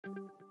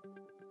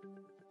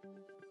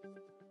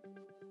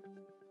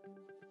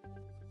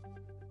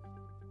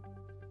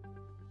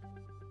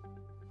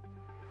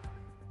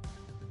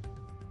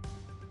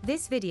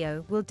This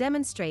video will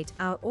demonstrate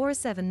our Aura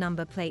 7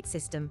 number plate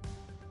system.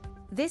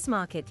 This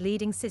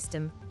market-leading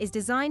system is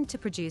designed to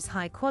produce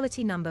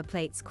high-quality number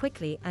plates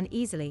quickly and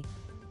easily.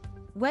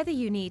 Whether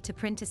you need to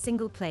print a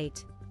single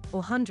plate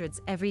or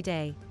hundreds every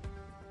day,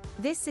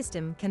 this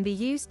system can be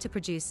used to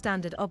produce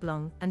standard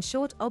oblong and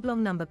short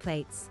oblong number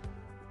plates.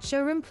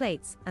 Showroom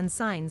plates and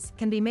signs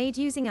can be made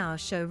using our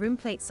Showroom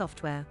Plate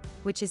software,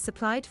 which is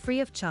supplied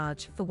free of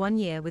charge for 1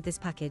 year with this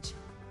package.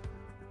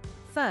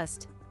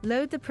 First,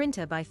 load the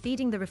printer by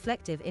feeding the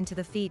reflective into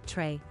the feed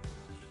tray.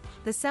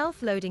 The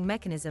self-loading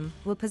mechanism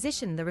will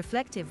position the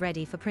reflective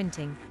ready for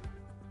printing.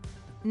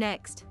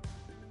 Next,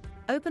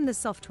 open the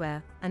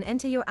software and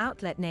enter your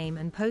outlet name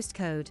and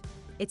postcode.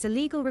 It's a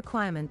legal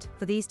requirement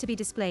for these to be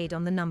displayed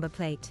on the number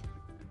plate.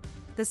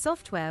 The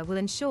software will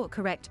ensure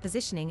correct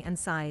positioning and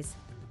size.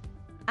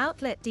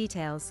 Outlet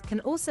details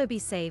can also be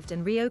saved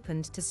and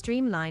reopened to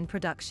streamline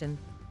production.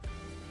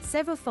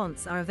 Several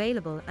fonts are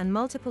available and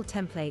multiple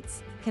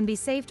templates can be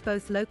saved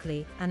both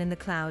locally and in the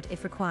cloud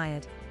if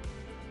required.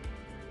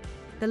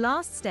 The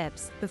last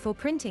steps before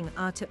printing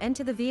are to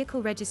enter the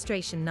vehicle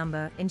registration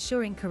number,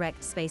 ensuring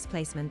correct space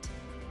placement.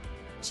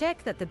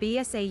 Check that the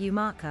BSAU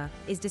marker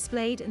is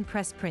displayed and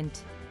press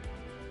print.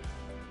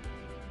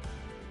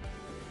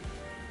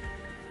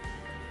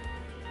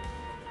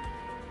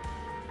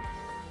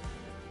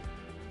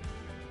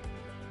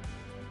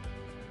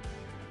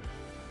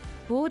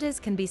 Borders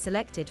can be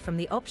selected from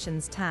the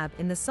Options tab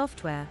in the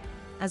software,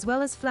 as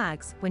well as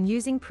flags when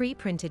using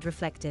pre-printed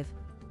reflective.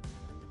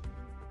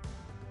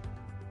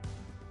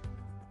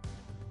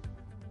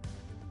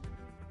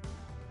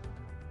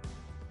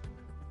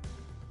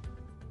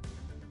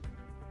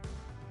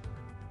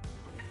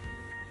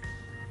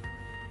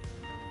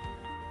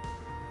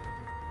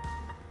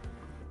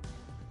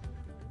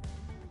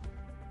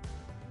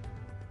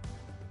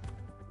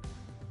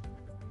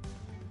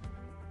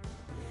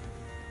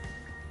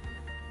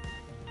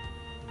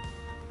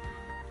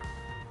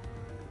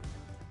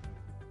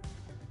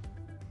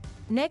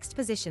 Next,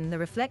 position the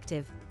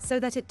reflective so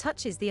that it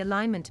touches the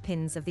alignment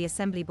pins of the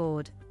assembly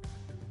board.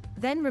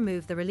 Then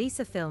remove the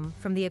releaser film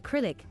from the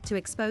acrylic to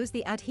expose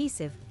the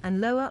adhesive and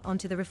lower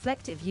onto the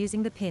reflective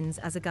using the pins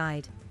as a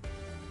guide.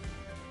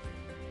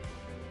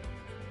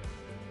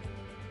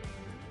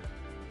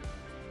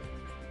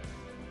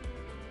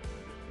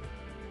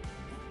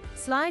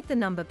 Slide the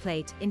number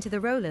plate into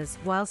the rollers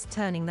whilst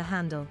turning the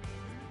handle.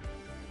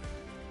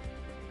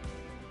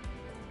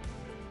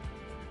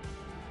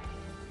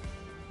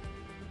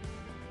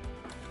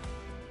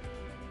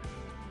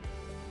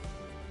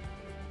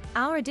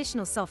 Our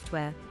additional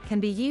software can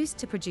be used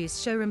to produce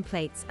showroom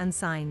plates and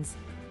signs.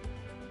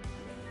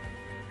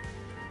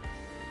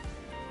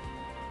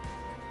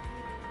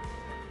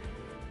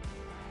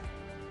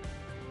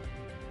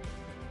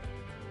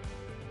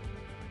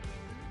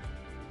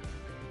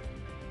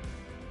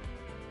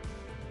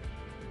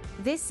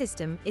 This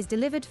system is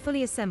delivered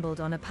fully assembled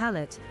on a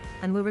pallet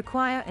and will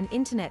require an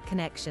internet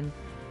connection.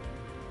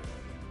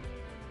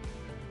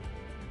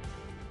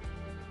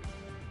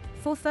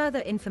 For further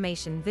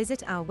information,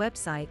 visit our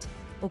website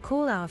or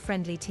call our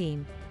friendly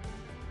team.